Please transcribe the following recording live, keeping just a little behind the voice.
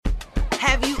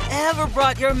Have you ever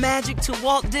brought your magic to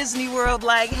Walt Disney World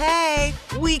like, hey,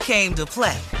 we came to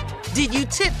play? Did you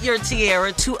tip your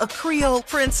tiara to a Creole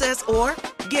princess or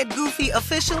get goofy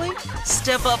officially?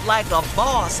 Step up like a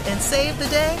boss and save the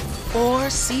day? Or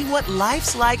see what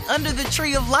life's like under the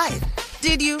tree of life?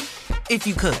 Did you? If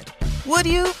you could. Would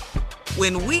you?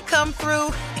 When we come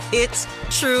through, it's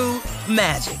true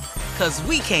magic. 'Cause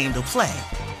we came to play.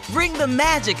 Bring the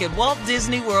magic at Walt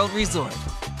Disney World Resort.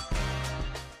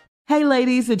 Hey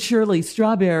ladies, it's Shirley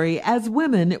Strawberry. As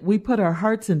women, we put our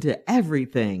hearts into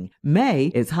everything.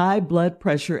 May is High Blood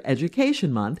Pressure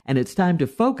Education Month, and it's time to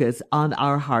focus on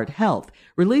our heart health.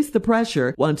 Release the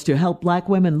Pressure wants to help Black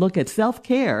women look at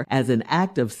self-care as an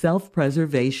act of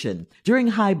self-preservation. During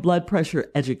High Blood Pressure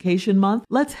Education Month,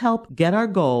 let's help get our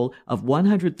goal of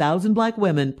 100,000 Black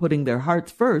women putting their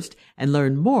hearts first and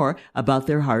learn more about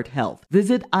their heart health.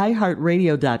 Visit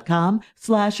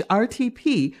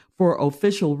iHeartRadio.com/RTP for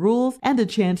official rules and a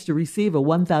chance to receive a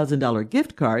 $1,000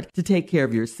 gift card to take care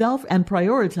of yourself and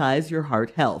prioritize your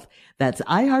heart health. That's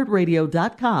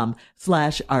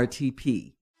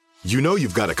iHeartRadio.com/RTP. You know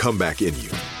you've got a comeback in you.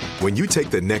 When you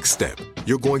take the next step,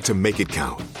 you're going to make it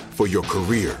count. For your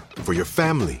career, for your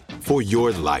family, for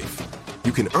your life.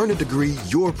 You can earn a degree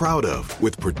you're proud of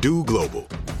with Purdue Global.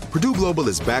 Purdue Global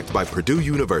is backed by Purdue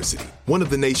University, one of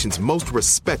the nation's most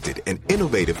respected and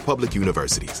innovative public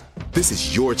universities. This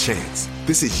is your chance.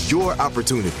 This is your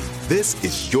opportunity. This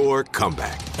is your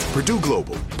comeback. Purdue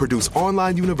Global, Purdue's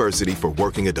online university for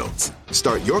working adults.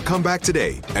 Start your comeback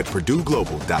today at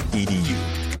purdueglobal.edu.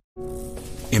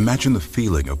 Imagine the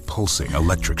feeling of pulsing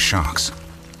electric shocks.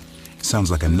 Sounds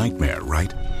like a nightmare,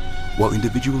 right? While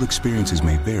individual experiences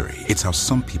may vary, it's how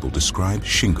some people describe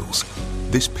shingles.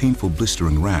 This painful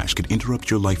blistering rash could interrupt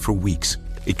your life for weeks.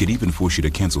 It could even force you to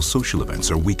cancel social events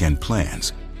or weekend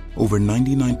plans. Over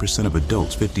 99% of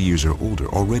adults 50 years or older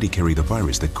already carry the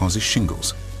virus that causes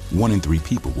shingles. 1 in 3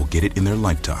 people will get it in their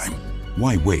lifetime.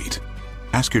 Why wait?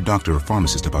 Ask your doctor or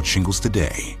pharmacist about shingles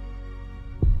today.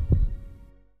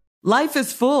 Life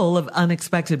is full of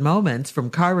unexpected moments, from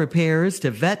car repairs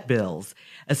to vet bills.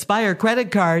 Aspire Credit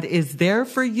Card is there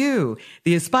for you.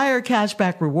 The Aspire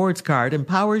Cashback Rewards Card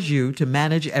empowers you to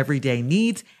manage everyday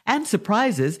needs and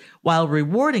surprises while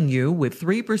rewarding you with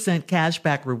 3%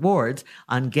 cashback rewards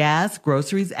on gas,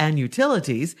 groceries, and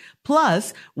utilities,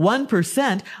 plus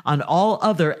 1% on all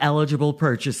other eligible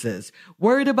purchases.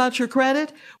 Worried about your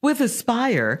credit? With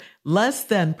Aspire, less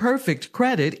than perfect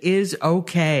credit is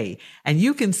okay, and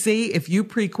you can see if you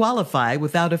pre-qualify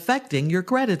without affecting your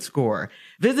credit score.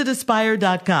 Visit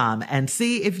Aspire.com and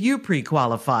see if you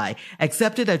pre-qualify.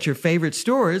 Accepted at your favorite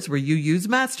stores where you use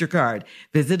MasterCard.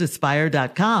 Visit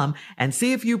Aspire.com and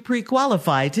see if you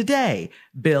pre-qualify today.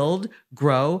 Build,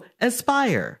 grow,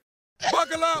 aspire.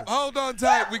 Buckle up. Hold on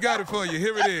tight. We got it for you.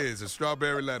 Here it is, a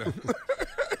strawberry letter.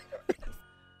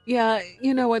 Yeah,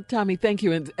 you know what, Tommy? Thank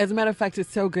you. And as a matter of fact,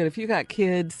 it's so good. If you got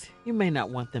kids, you may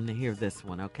not want them to hear this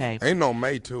one, okay? Ain't no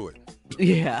May to it.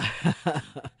 Yeah.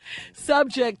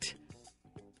 Subject: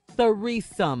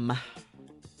 threesome.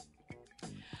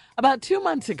 About 2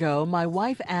 months ago, my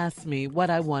wife asked me what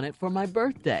I wanted for my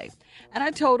birthday, and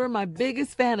I told her my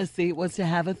biggest fantasy was to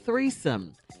have a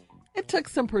threesome. It took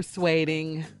some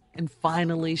persuading, and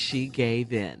finally she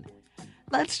gave in.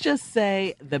 Let's just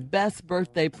say the best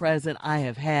birthday present I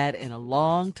have had in a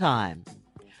long time,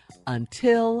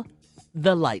 until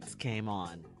the lights came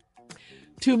on.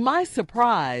 To my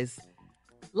surprise,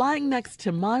 lying next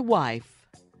to my wife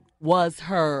was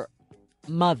her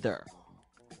mother.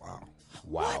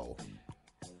 Wow.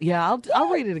 Yeah, I'll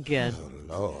read it again. Oh,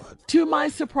 Lord. To my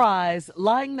surprise,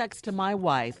 lying next to my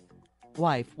wife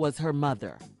was her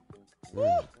mother.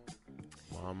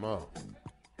 Mama.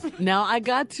 Now, I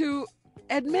got to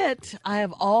admit, I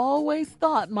have always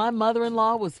thought my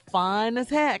mother-in-law was fine as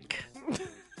heck.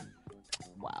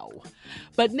 Wow.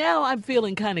 But now I'm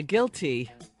feeling kind of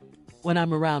guilty when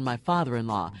I'm around my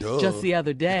father-in-law. Duh. Just the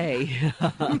other day,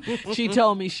 she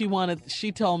told me she wanted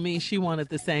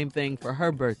the same thing for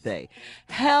her birthday.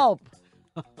 Help!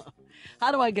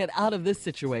 How do I get out of this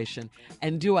situation?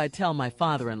 And do I tell my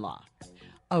father-in-law?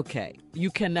 Okay, you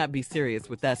cannot be serious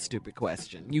with that stupid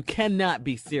question. You cannot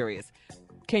be serious.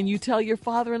 Can you tell your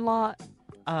father-in-law?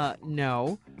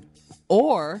 No.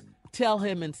 Or tell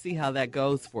him and see how that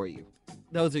goes for you.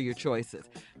 Those are your choices.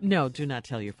 No, do not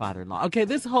tell your father-in-law. Okay,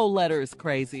 this whole letter is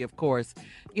crazy, of course.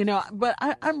 You know, but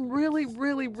I'm really,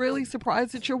 really, really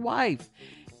surprised at your wife.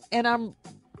 And I'm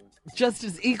just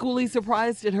as equally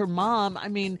surprised at her mom. I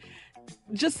mean,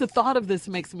 just the thought of this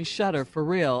makes me shudder, for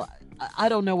real. I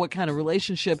don't know what kind of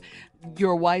relationship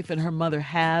your wife and her mother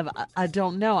have. I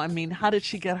don't know. I mean, how did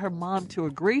she get her mom to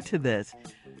agree to this?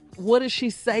 what does she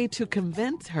say to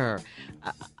convince her?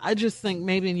 I just think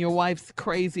maybe in your wife's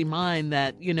crazy mind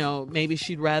that, maybe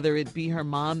she'd rather it be her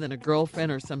mom than a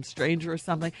girlfriend or some stranger or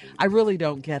something. I really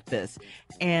don't get this.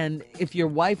 And if your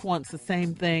wife wants the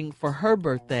same thing for her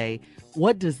birthday,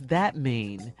 what does that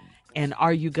mean? And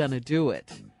are you going to do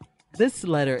it? This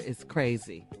letter is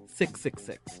crazy.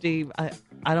 666. Steve, I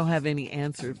don't have any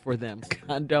answer for them.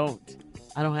 I don't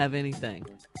have anything.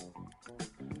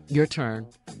 Your turn.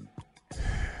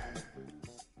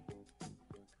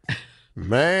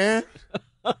 Man,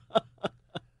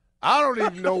 I don't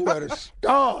even know where to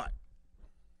start.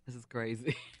 This is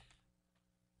crazy.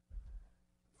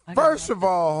 First of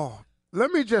all,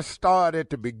 let me just start at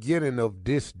the beginning of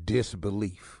this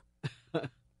disbelief.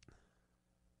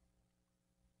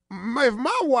 If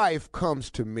my wife comes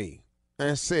to me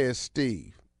and says,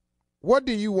 Steve, what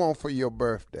do you want for your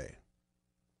birthday?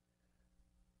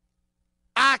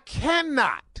 I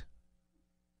cannot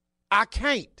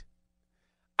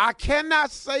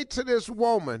say to this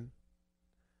woman,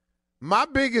 my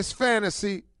biggest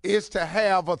fantasy is to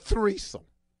have a threesome.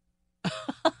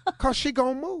 Because she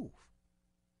going to move.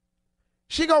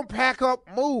 She going to pack up,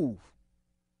 move.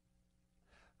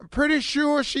 I'm pretty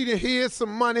sure she done hid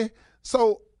some money,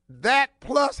 so that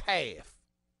plus half.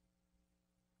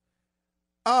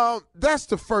 That's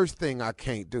the first thing I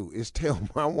can't do is tell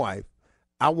my wife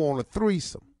I want a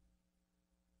threesome.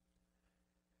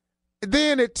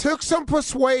 Then it took some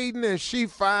persuading and she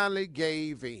finally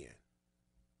gave in.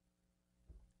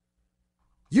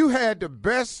 You had the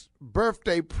best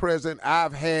birthday present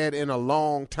I've had in a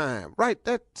long time. Right,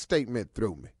 that statement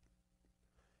threw me.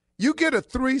 You get a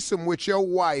threesome with your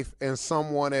wife and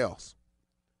someone else,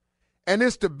 and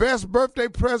it's the best birthday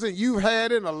present you've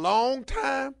had in a long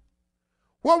time?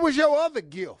 What was your other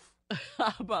gift?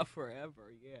 How about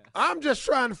forever, yeah. I'm just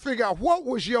trying to figure out what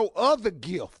was your other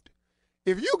gift.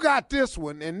 If you got this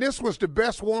one and this was the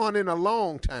best one in a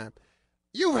long time,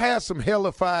 you had some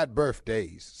hellified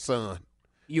birthdays, son.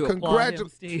 You applaud him,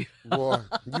 Steve. Boy,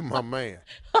 you my man.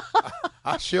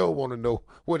 I sure want to know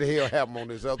what the hell happened on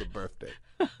his other birthday.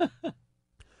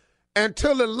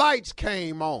 Until the lights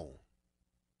came on.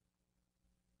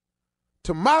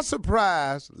 To my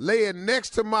surprise, laying next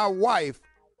to my wife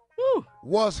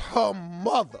was her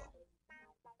mother.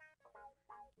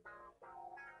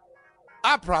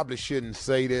 I probably shouldn't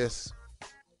say this.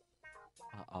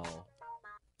 Uh-oh.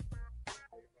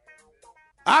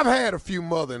 I've had a few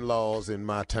mother-in-laws in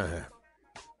my time.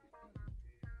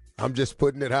 I'm just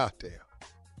putting it out there.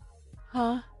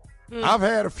 Huh? I've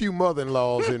had a few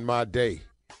mother-in-laws in my day.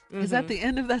 Is that the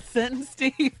end of that sentence,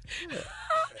 Steve?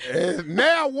 And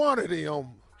now one of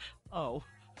them. Oh.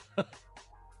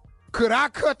 Could I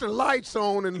cut the lights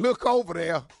on and look over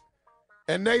there,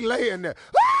 and they laying there?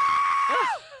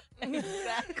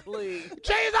 Exactly.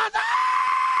 Jesus!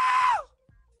 Ah!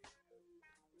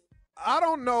 I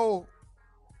don't know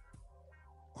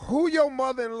who your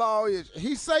mother-in-law is.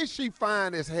 He say she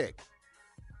fine as heck.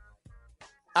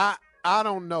 I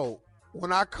don't know.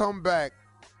 When I come back,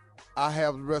 I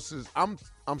have the rest of this. I'm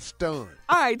stunned.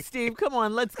 All right, Steve, come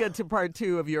on. Let's get to part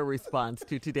 2 of your response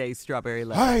to today's Strawberry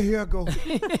Letter. All right, here I go.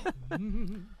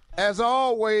 As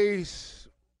always,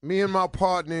 me and my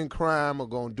partner in crime are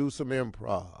going to do some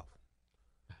improv.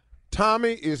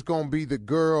 Tommy is going to be the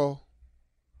girl.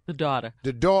 The daughter.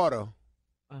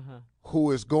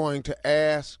 Who is going to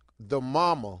ask the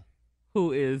mama.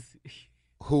 Who is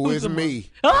me.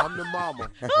 I'm the mama.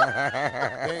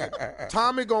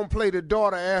 Tommy going to play the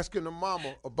daughter asking the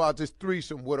mama about this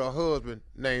threesome with her husband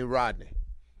named Rodney.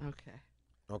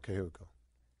 Okay, here we go.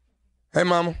 Hey,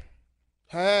 mama.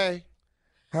 Hey.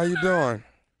 How you doing?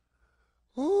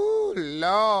 Ooh,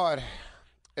 Lord.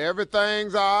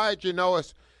 Everything's all right. You know,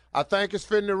 I think it's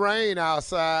finna rain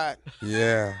outside.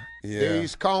 Yeah.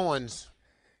 These cones.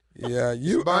 Yeah,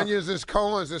 Bunions and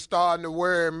cones are starting to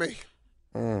worry me.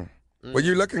 Well,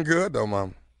 you looking good, though,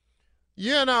 mama.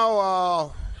 You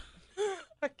know,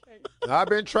 I've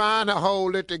been trying to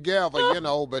hold it together,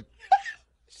 but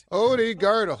these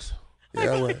girdles.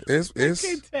 Yeah, well, it's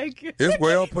take it. It's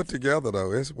well put together,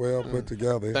 though. It's well put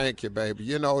together. Thank you, baby.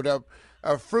 You know, the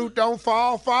fruit don't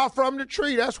fall far from the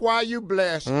tree. That's why you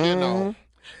blessed, you know.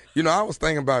 You know, I was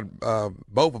thinking about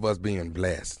both of us being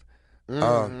blessed.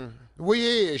 We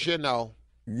is, you know.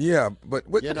 Yeah, but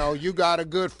you know, you got a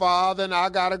good father and I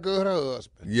got a good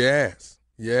husband. Yes.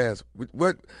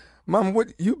 What, Mama?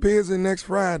 What you busy next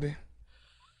Friday?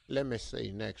 Let me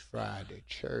see. Next Friday,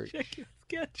 church. Check your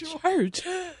schedule. Church.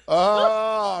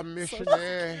 Oh,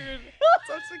 missionary.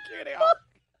 Social Security.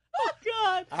 Oh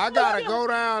God. I gotta go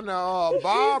down to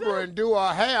Barbara and do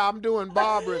her hair. I'm doing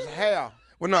Barbara's hair.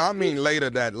 Well, no, I mean later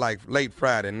that, like late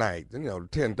Friday night,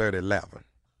 10:30, 11.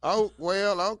 Oh,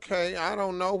 well, okay. I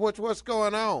don't know what's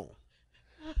going on.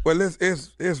 Well,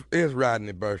 it's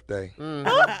Rodney's birthday.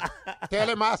 Mm-hmm. Tell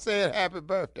him I said happy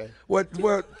birthday.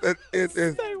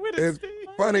 It's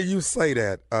funny you say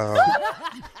that.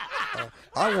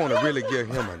 I want to really give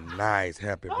him a nice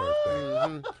happy birthday.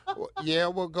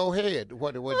 Mm-hmm. Well, go ahead.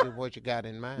 What you got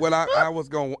in mind? Well, I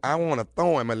want to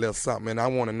throw him a little something, and I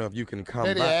want to know if you can come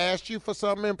Did by. he ask you for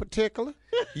something in particular?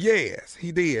 Yes,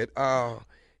 he did.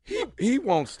 He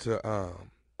wants to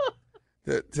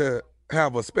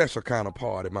have a special kind of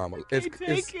party, Mama.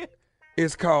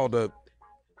 It's called a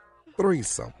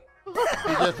threesome.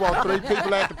 You just want 3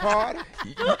 people at the party?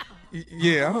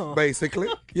 Yeah, basically.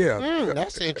 Yeah.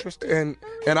 That's interesting.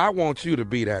 And I want you to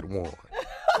be that one.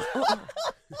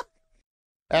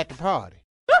 At the party?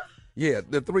 Yeah,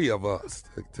 the 3 of us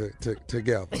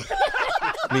together.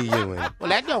 Me, you, and... Well,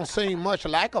 that don't seem much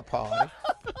like a party.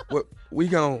 But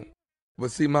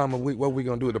see, Mama, what we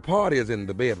gonna do? The party is in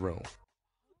the bedroom.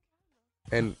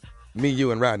 And me,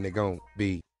 you, and Rodney gonna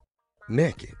be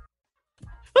naked.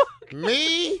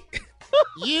 Me,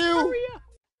 you,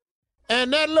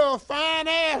 and that little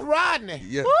fine-ass Rodney.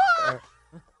 Yeah.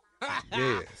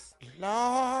 Yes.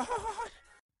 Lord.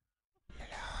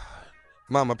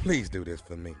 Mama, please do this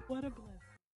for me. What a blessing.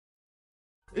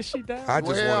 Is she down? I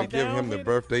just want to give him the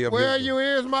birthday of Well, his... you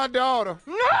is my daughter.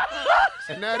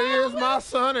 And that is my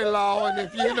son-in-law. And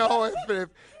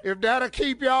if that'll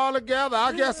keep y'all together,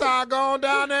 I guess I'll go on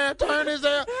down there and turn his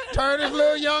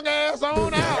little young ass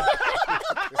on out.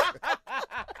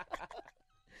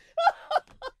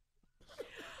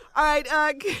 All right,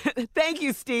 thank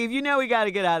you, Steve. You know we got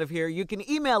to get out of here. You can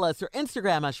email us or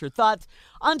Instagram us your thoughts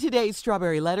on today's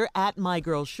Strawberry Letter at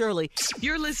 @MyGirlShirley.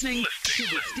 You're listening to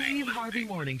the Steve Harvey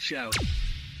Morning Show.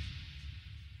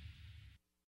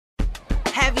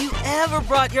 Have you ever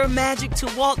brought your magic to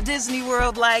Walt Disney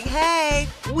World like, hey,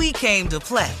 we came to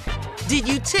play? Did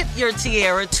you tip your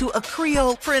tiara to a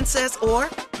Creole princess or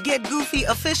get goofy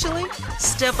officially?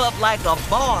 Step up like a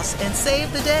boss and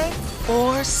save the day?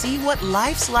 Or see what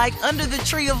life's like under the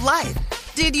tree of life?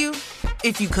 Did you?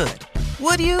 If you could.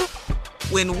 Would you?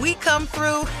 When we come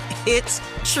through, it's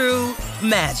true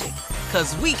magic.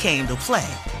 'Cause we came to play.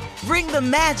 Bring the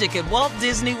magic at Walt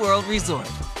Disney World Resort.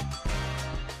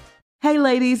 Hey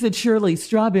ladies, it's Shirley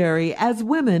Strawberry. As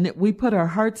women, we put our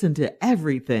hearts into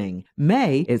everything.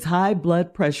 May is High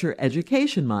Blood Pressure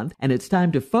Education Month, and it's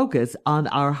time to focus on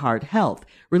our heart health.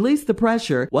 Release the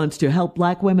Pressure wants to help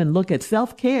Black women look at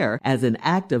self-care as an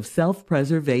act of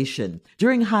self-preservation.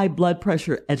 During High Blood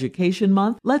Pressure Education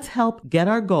Month, let's help get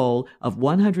our goal of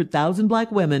 100,000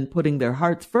 Black women putting their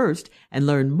hearts first and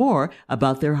learn more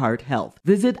about their heart health.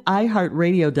 Visit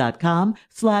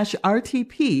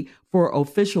iHeartRadio.com/RTP for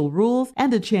official rules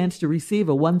and a chance to receive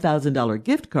a $1,000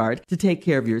 gift card to take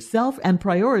care of yourself and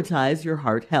prioritize your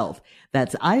heart health.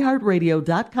 That's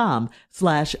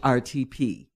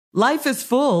iHeartRadio.com/RTP. Life is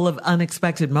full of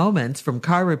unexpected moments, from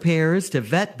car repairs to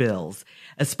vet bills.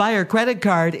 Aspire Credit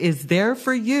Card is there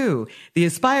for you. The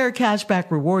Aspire Cashback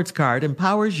Rewards Card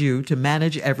empowers you to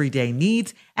manage everyday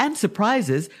needs and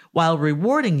surprises while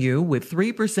rewarding you with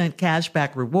 3%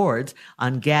 cashback rewards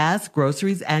on gas,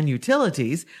 groceries, and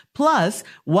utilities, plus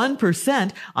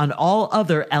 1% on all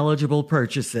other eligible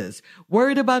purchases.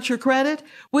 Worried about your credit?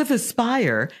 With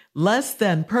Aspire, less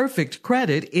than perfect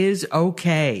credit is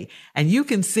okay, and you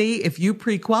can see if you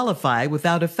pre-qualify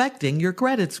without affecting your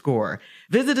credit score.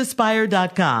 Visit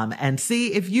Aspire.com and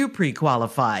see if you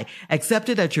pre-qualify.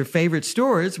 Accepted at your favorite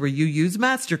stores where you use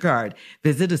MasterCard.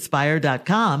 Visit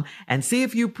Aspire.com and see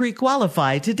if you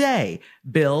pre-qualify today.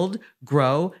 Build,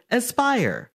 grow,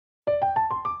 aspire.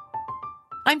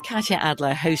 I'm Katya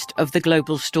Adler, host of The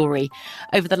Global Story.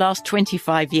 Over the last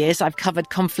 25 years, I've covered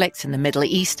conflicts in the Middle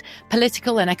East,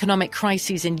 political and economic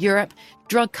crises in Europe,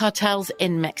 drug cartels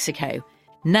in Mexico.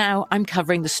 Now I'm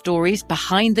covering the stories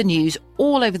behind the news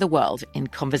all over the world in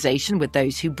conversation with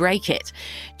those who break it.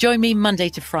 Join me Monday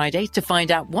to Friday to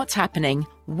find out what's happening,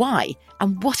 why,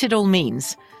 and what it all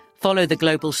means. Follow The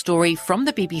Global Story from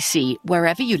the BBC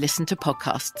wherever you listen to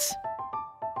podcasts.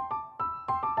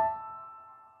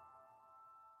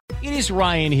 It is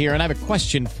Ryan here, and I have a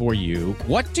question for you.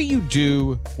 What do you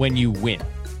do when you win?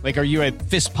 Like, are you a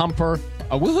fist pumper,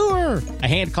 a woohooer, a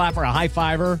hand clapper, a high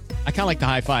fiver? I kind of like the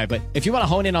high five, but if you want to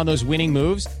hone in on those winning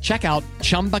moves, check out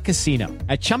Chumba Casino.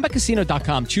 At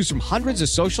ChumbaCasino.com, choose from hundreds of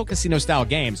social casino-style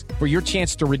games for your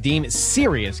chance to redeem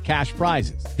serious cash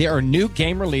prizes. There are new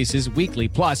game releases weekly,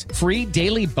 plus free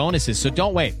daily bonuses. So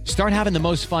don't wait. Start having the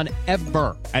most fun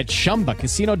ever at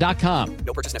ChumbaCasino.com.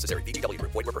 No purchase necessary. VGW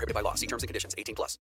Group. Void where prohibited by law. See terms and conditions. 18+.